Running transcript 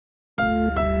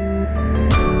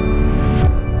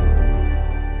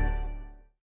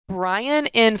Brian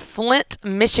in Flint,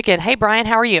 Michigan. Hey, Brian,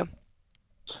 how are you?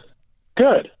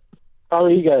 Good. How are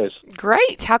you guys?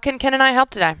 Great. How can Ken and I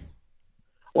help today?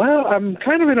 Well, I'm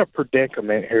kind of in a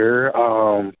predicament here.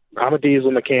 I'm a diesel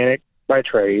mechanic by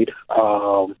trade.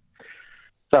 Sorry,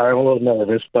 I'm a little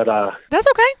nervous, but That's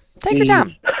okay. Take your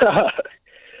time.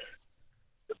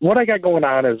 What I got going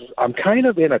on is I'm kind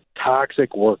of in a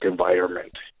toxic work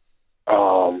environment.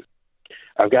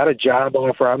 I've got a job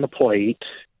offer on the plate,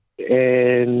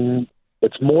 and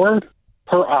it's more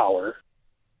per hour,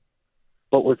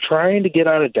 but we're trying to get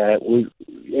out of debt.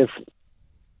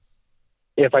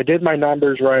 If I did my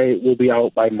numbers right, we'll be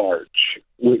out by March,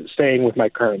 staying with my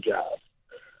current job.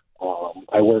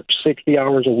 I work 60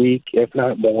 hours a week, if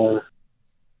not more.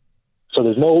 So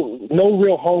there's no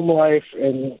real home life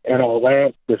and all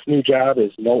that. This new job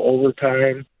is no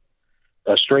overtime,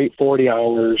 a straight 40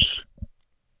 hours,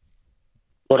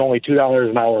 but only $2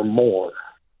 an hour more.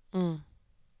 And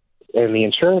the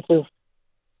insurance is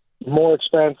more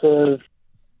expensive.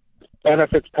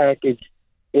 Benefits package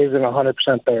isn't 100%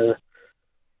 there.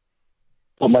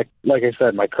 But like I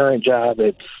said, my current job,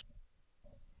 it's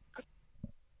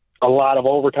a lot of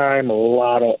overtime, a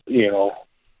lot of, Yeah,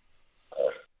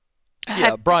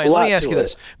 Brian, let me ask you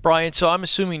this. Brian, so I'm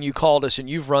assuming you called us and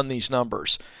you've run these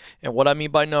numbers. And what I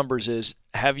mean by numbers is,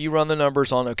 have you run the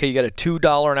numbers on, okay, you got a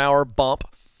 $2 an hour bump,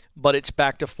 but it's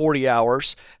back to 40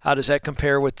 hours. How does that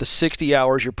compare with the 60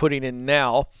 hours you're putting in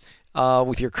now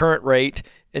with your current rate,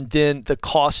 and then the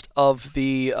cost of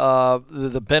the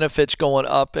benefits going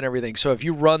up and everything? So have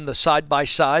you run the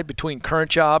side-by-side between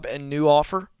current job and new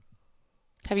offer?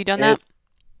 Have you done that?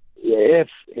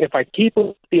 If I keep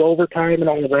the overtime and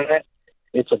all of that,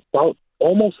 it's about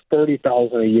almost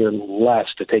 $30,000 a year less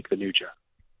to take the new job.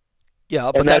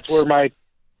 Yeah, but and that's where my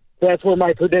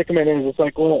predicament is. It's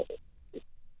like, well,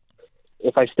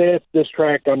 if I stay at this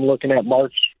track, we're looking at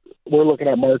March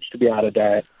to be out of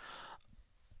debt.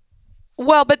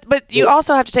 Well, but you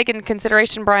also have to take into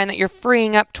consideration, Brian, that you're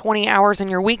freeing up 20 hours in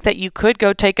your week that you could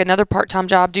go take another part-time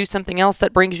job, do something else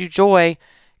that brings you joy,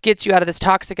 gets you out of this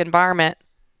toxic environment,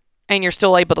 and you're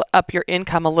still able to up your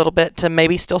income a little bit to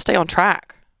maybe still stay on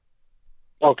track.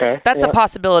 Okay. That's a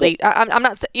possibility. I'm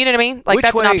not, you know what I mean? Like,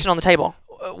 that's an option on the table.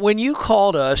 When you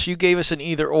called us, you gave us an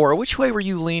either or. Which way were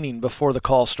you leaning before the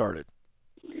call started?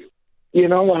 I've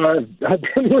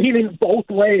been leaning both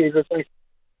ways. It's like,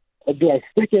 do I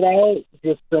stick it out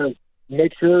just to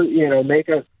make sure, make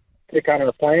us stick on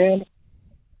our plan?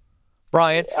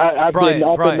 Brian,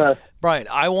 Brian,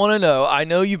 I want to know, I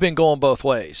know you've been going both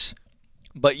ways,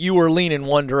 but you were leaning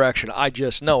one direction. I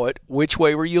just know it. Which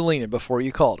way were you leaning before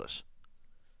you called us?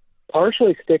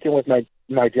 Partially sticking with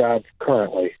my job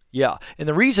currently. Yeah, and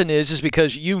the reason is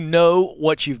because you know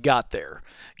what you've got there.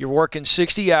 You're working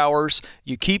 60 hours.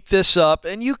 You keep this up,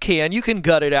 and you can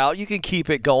gut it out. You can keep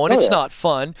it going. It's not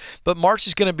fun, but March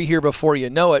is going to be here before you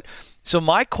know it. So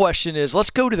my question is, let's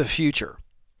go to the future,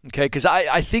 okay? Because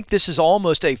I think this is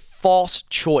almost a false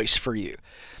choice for you.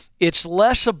 It's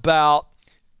less about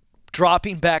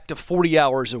dropping back to 40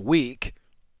 hours a week,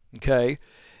 okay?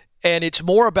 And it's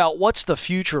more about what's the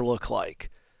future look like.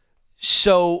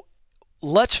 So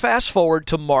let's fast forward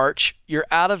to March. You're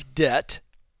out of debt,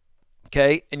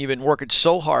 okay, and you've been working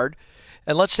so hard.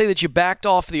 And let's say that you backed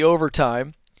off the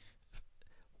overtime.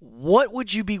 What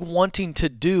would you be wanting to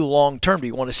do long term? Do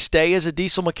you want to stay as a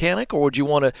diesel mechanic, or would you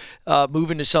want to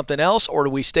move into something else? Or do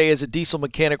we stay as a diesel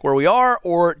mechanic where we are,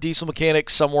 or diesel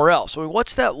mechanic somewhere else? I mean,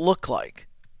 what's that look like?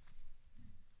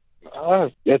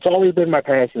 It's always been my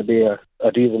passion to be a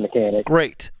diesel mechanic.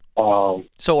 Great.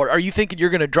 So are you thinking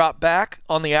you're going to drop back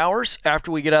on the hours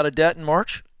after we get out of debt in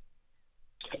March?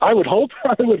 I would hope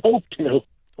to.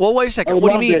 Well, wait a second.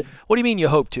 What do you mean you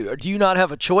hope to? Or do you not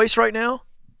have a choice right now?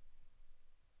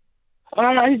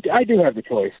 I do have the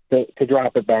choice to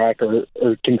drop it back or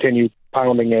continue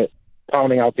pounding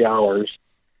out the hours.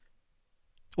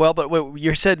 Well, but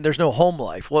you said there's no home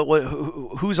life.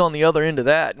 Who's on the other end of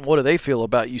that, and what do they feel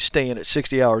about you staying at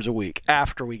 60 hours a week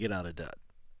after we get out of debt?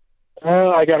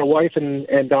 I got a wife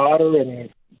and daughter,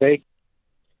 and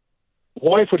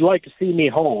wife would like to see me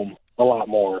home a lot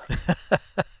more.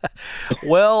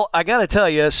 Well, I got to tell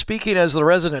you, speaking as the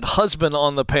resident husband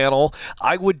on the panel,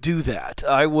 I would do that.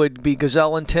 I would be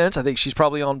gazelle intense. I think she's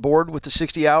probably on board with the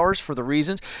 60 hours for the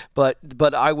reasons, but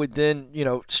I would then,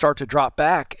 start to drop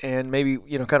back and maybe,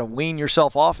 kind of wean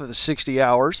yourself off of the 60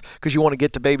 hours because you want to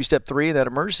get to baby step 3 and that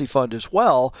emergency fund as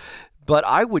well. But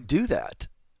I would do that.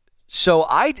 So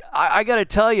I got to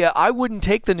tell you, I wouldn't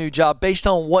take the new job based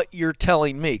on what you're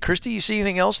telling me. Christy, you see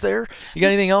anything else there? You got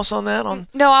anything else on that?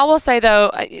 No, I will say,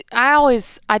 though,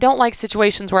 I don't like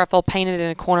situations where I feel painted in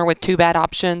a corner with two bad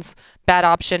options, Bad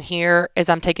option here is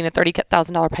I'm taking a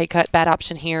 $30,000 pay cut. Bad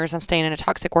option here is I'm staying in a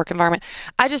toxic work environment.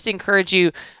 I just encourage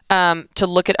you to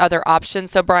look at other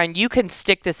options. So, Brian, you can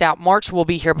stick this out. March will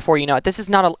be here before you know it. This is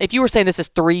not if you were saying this is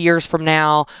 3 years from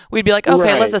now, we'd be like,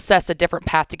 okay, let's assess a different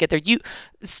path to get there. You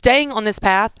staying on this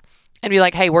path and be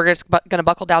like, hey, we're just going to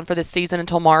buckle down for this season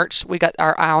until March. We got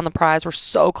our eye on the prize. We're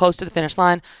so close to the finish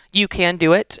line. You can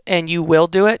do it, and you will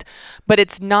do it. But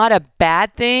it's not a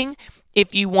bad thing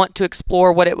if you want to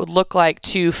explore what it would look like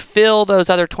to fill those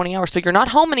other 20 hours. So you're not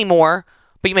home anymore,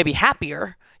 but you may be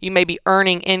happier. You may be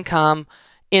earning income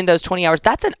in those 20 hours.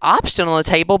 That's an option on the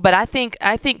table, but I think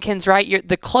Ken's right.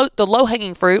 The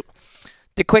low-hanging fruit,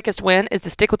 the quickest win is to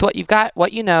stick with what you've got,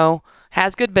 what you know,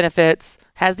 has good benefits,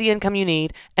 has the income you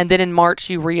need, and then in March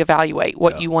you reevaluate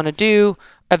what you want to do,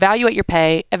 evaluate your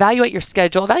pay, evaluate your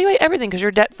schedule, evaluate everything because you're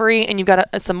debt-free and you've got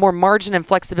some more margin and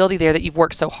flexibility there that you've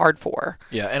worked so hard for.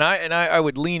 Yeah, and I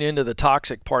would lean into the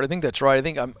toxic part. I think that's right. I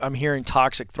think I'm hearing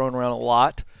toxic thrown around a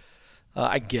lot.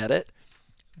 I get it,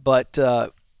 but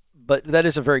that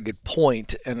is a very good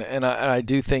point, and I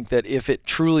do think that if it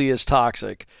truly is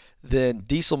toxic, then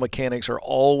diesel mechanics are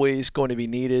always going to be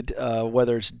needed,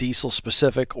 whether it's diesel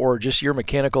specific or just your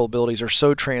mechanical abilities are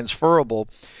so transferable.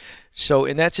 So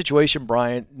in that situation,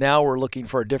 Brian, now we're looking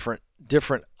for a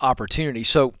different opportunity.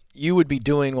 So you would be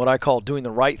doing what I call doing the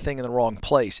right thing in the wrong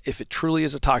place. If it truly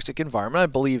is a toxic environment, I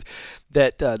believe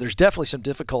that there's definitely some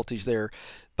difficulties there,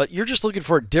 but you're just looking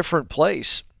for a different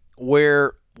place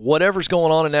where whatever's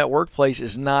going on in that workplace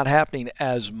is not happening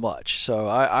as much. So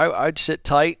I'd sit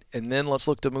tight, and then let's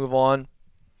look to move on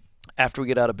after we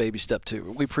get out of baby step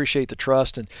 2. We appreciate the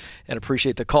trust and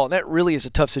appreciate the call. And that really is a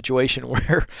tough situation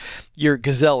where you're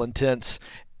gazelle intense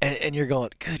and you're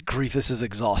going, good grief, this is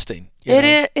exhausting.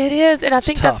 It is. And I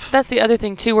think that's the other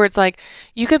thing too, where it's like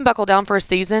you can buckle down for a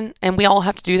season, and we all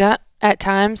have to do that at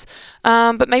times.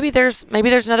 But maybe there's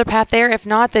another path there. If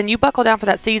not, then you buckle down for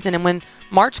that season. And when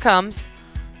March comes,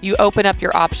 you open up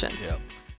your options. Yep.